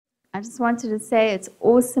I just wanted to say it's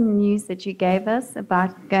awesome news that you gave us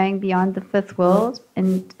about going beyond the fifth world,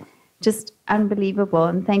 and just unbelievable.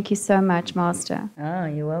 And thank you so much, Master. Ah,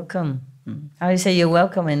 you're welcome. How do you say you're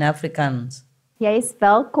welcome in Afrikaans? Jy is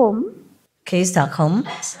welkom. Kies daar kom.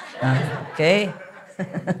 Okay.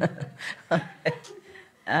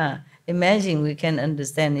 Imagine we can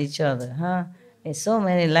understand each other, huh? There's so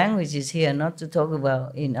many languages here, not to talk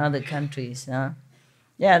about in other countries, huh?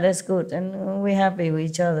 Yeah, that's good, and we're happy with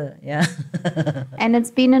each other, yeah. And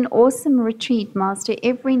it's been an awesome retreat, Master.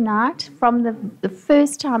 Every night, from the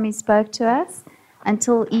first time you spoke to us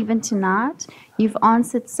until even tonight, you've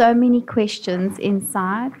answered so many questions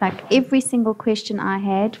inside, like every single question I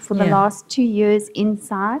had for the last 2 years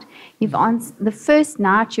inside. You've answered, the first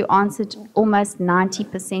night you answered almost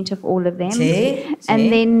 90% of all of them.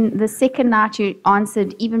 And then the second night you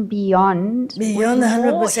answered even beyond. Beyond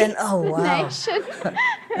 100%, oh wow.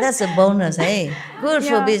 That's a bonus, hey? Good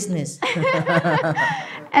for business.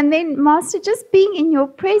 And then, Master, just being in your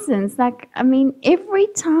presence, like, I mean, every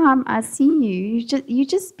time I see you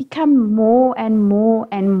just become more and more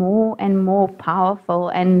and more and more powerful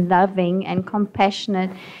and loving and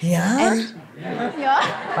compassionate. Yeah?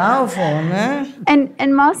 Powerful, no?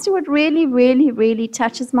 And Master, what really, really, really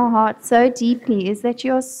touches my heart so deeply is that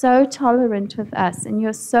you're so tolerant with us and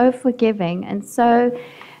you're so forgiving, and so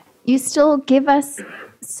you still give us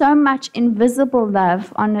so much invisible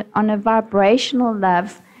love on a vibrational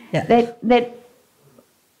love that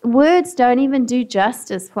words don't even do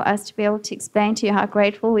justice for us to be able to explain to you how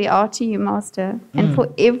grateful we are to you, Master, and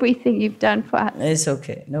for everything you've done for us. It's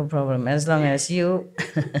okay, no problem. As long as you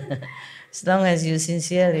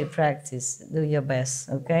sincerely practice, do your best,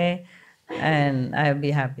 okay? And I'll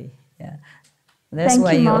be happy, yeah. That's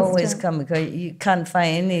why you always come, because you can't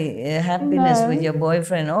find any happiness with your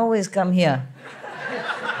boyfriend. Always come here.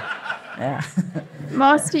 Yeah.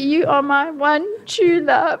 Master, you are my one true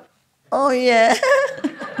love. Oh, yeah.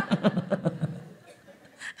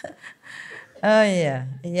 Oh, yeah.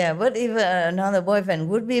 Yeah, but if another boyfriend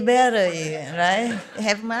would be better, right?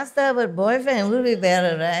 Have master, but boyfriend would be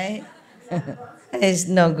better, right? It's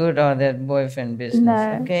no good all that boyfriend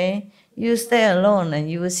business, okay? You stay alone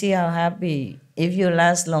and you will see how happy if you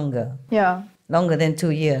last longer. Yeah. Longer than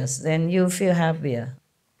 2 years, then you feel happier.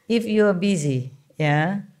 If you're busy,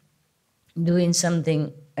 doing something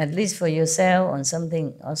at least for yourself or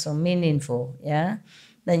something also meaningful,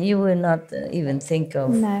 then you will not even think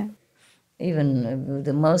of even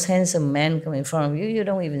the most handsome man coming in front of you. You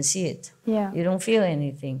don't even see it. Yeah. You don't feel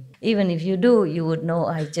anything. Even if you do, you would know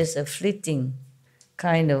it's just a fleeting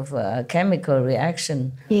kind of chemical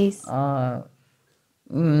reaction. Yes. Or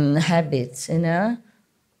habits, you know.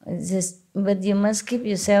 But you must keep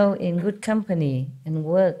yourself in good company and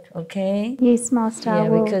work, okay? Yes, Master, I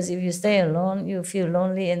will. Because if you stay alone, you feel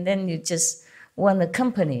lonely, and then you just want a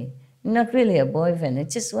company. Not really a boyfriend. You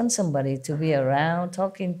just want somebody to be around,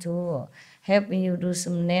 talking to, or helping you do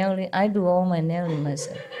some nailing. I do all my nailing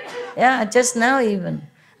myself. Yeah, just now even.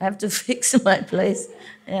 I have to fix my place.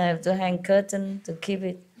 I have to hang curtain to keep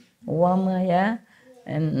it warmer,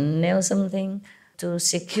 and nail something to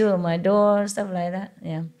secure my door, stuff like that,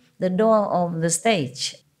 The door of the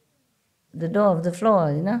stage, the door of the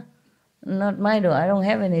floor, you know. Not my door. I don't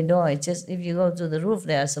have any door. It's just if you go to the roof,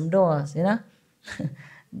 there are some doors, you know.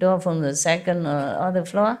 Door from the second or other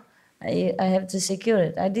floor, I have to secure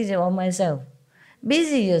it. I did it all myself.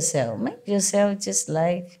 Busy yourself. Make yourself just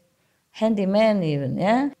like handyman even,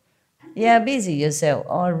 busy yourself.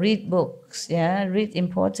 Or read books, read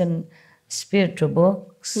important spiritual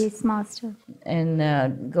books. Yes, Master. And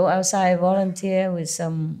go outside, volunteer with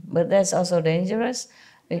some, but that's also dangerous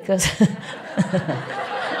because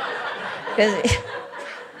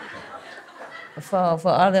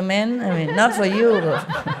for other men, I mean, not for you,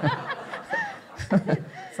 but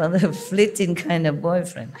for the fleeting kind of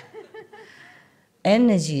boyfriend.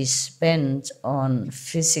 Energy spent on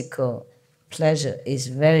physical pleasure is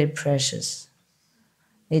very precious.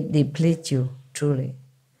 It depletes you, truly.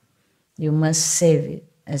 You must save it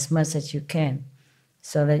as much as you can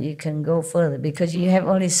so that you can go further, because you have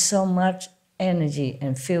only so much energy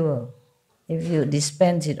and fuel. If you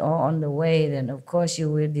dispense it all on the way, then of course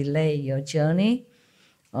you will delay your journey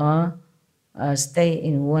or stay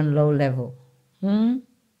in one low level.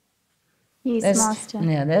 Yes, Master.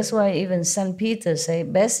 Yeah, that's why even St. Peter say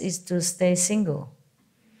best is to stay single.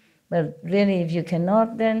 But really, if you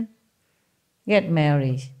cannot, then get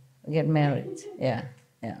married. Get married, yeah.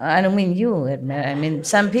 I don't mean you get married. I mean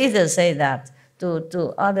St. Peter say that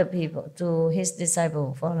to other people, to his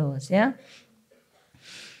disciple followers,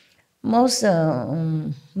 Most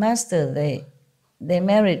master, they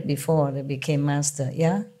married before they became master,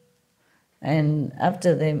 And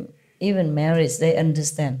after they even marriage, they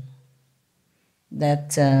understand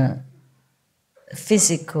that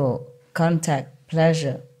physical contact,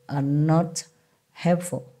 pleasure are not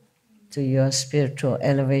helpful to your spiritual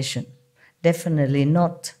elevation. Definitely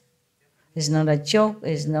not. It's not a joke.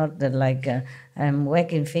 It's not that like I'm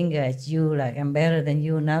wagging finger at you like I'm better than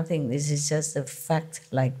you, nothing. This is just a fact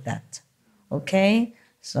like that. Okay?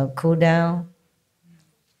 So cool down,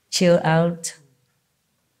 chill out,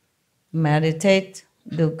 meditate,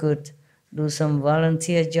 do good. Do some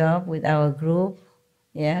volunteer job with our group.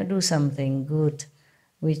 Yeah, do something good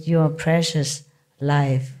with your precious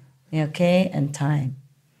life, okay, and time.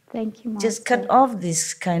 Thank you, Master. Just cut off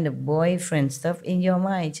this kind of boyfriend stuff in your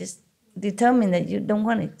mind. Just determine that you don't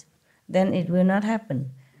want it. Then it will not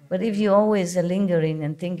happen. But if you always are lingering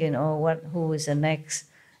and thinking, oh, who is the next,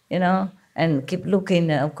 and keep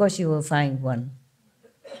looking, of course you will find one.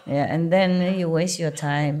 Yeah, and then you waste your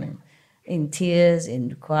time in tears,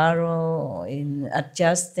 in quarrel, or in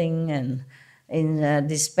adjusting and in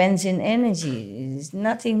dispensing energy. There's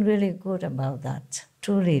nothing really good about that,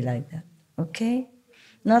 truly like that, okay?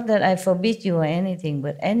 Not that I forbid you or anything,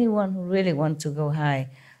 but anyone who really wants to go high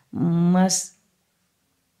must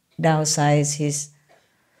downsize his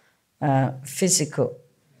physical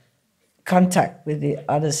contact with the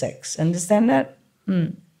other sex. Understand that?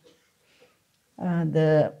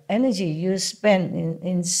 The energy you spend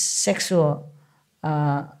in sexual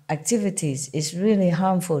activities is really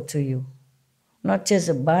harmful to you. Not just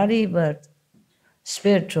the body, but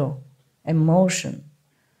spiritual, emotion,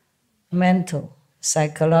 mental,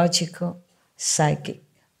 psychological, psychic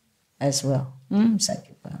as well.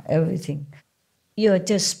 Psychic, everything. You're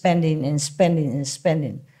just spending and spending and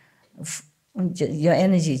spending. Your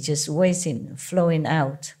energy just wasting, flowing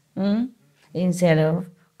out, instead of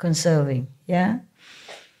conserving. Yeah?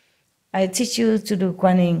 I teach you to do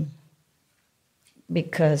Kuan Yin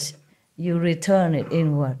because you return it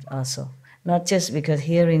inward also. Not just because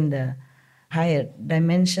hearing the higher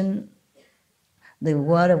dimension, the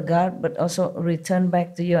word of God, but also return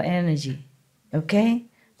back to your energy, okay?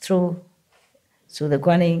 Through the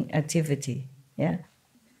Kuan Yin activity, yeah?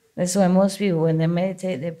 That's why most people, when they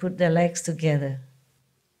meditate, they put their legs together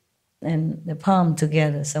and the palm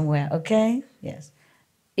together somewhere, okay? Yes.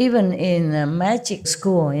 Even in magic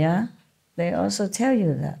school, yeah, they also tell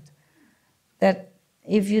you that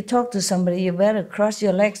if you talk to somebody, you better cross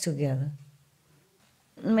your legs together.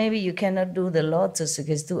 Maybe you cannot do the lotus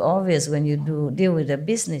because it's too obvious when you deal with the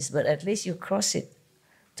business, but at least you cross it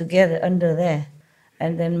together under there,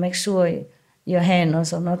 and then make sure your hand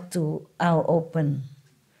also not too out open,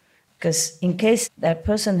 because in case that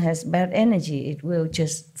person has bad energy, it will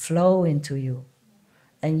just flow into you,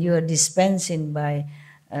 and you are dispensing by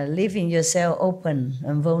leaving yourself open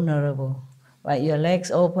and vulnerable, right? Your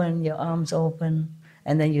legs open, your arms open,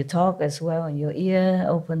 and then you talk as well, and your ear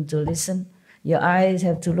open to listen. Your eyes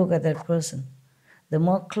have to look at that person. The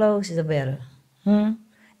more close, the better.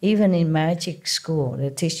 Even in magic school,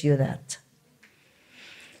 they teach you that.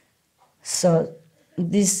 So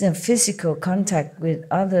this physical contact with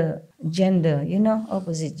other gender,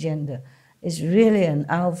 opposite gender, is really an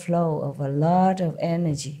outflow of a lot of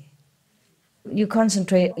energy. You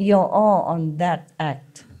concentrate your all on that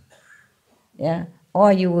act, yeah,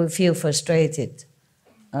 or you will feel frustrated,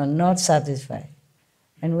 not satisfied.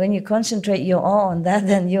 And when you concentrate your all on that,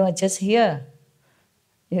 then you are just here.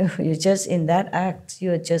 You're just in that act.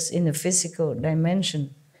 You're just in the physical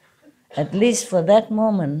dimension. At least for that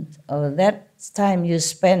moment or that time you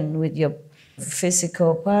spend with your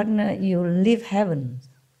physical partner, you live heaven.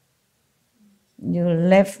 You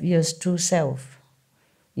left your true self.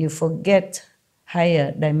 You forget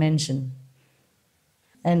higher dimension.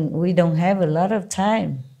 And we don't have a lot of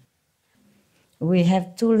time. We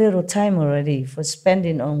have too little time already for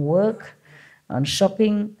spending on work, on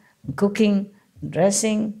shopping, cooking,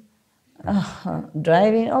 dressing,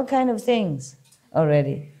 driving, all kind of things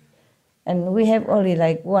already. And we have only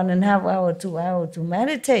like 1.5 hour, 2 hours to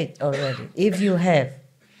meditate already, if you have.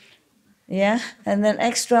 Yeah? And then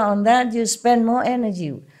extra on that, you spend more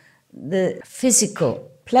energy. The physical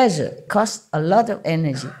pleasure costs a lot of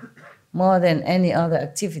energy, more than any other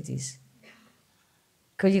activities.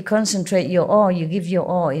 Because you concentrate your all, you give your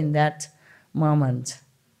all in that moment.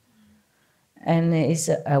 And it's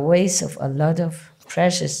a waste of a lot of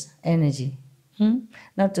precious energy.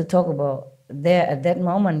 Not to talk about there at that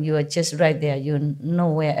moment, you are just right there, you're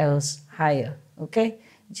nowhere else higher, okay?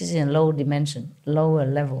 Just in a low dimension, lower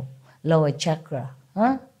level, lower chakra,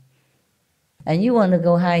 And you want to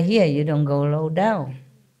go high here, you don't go low down.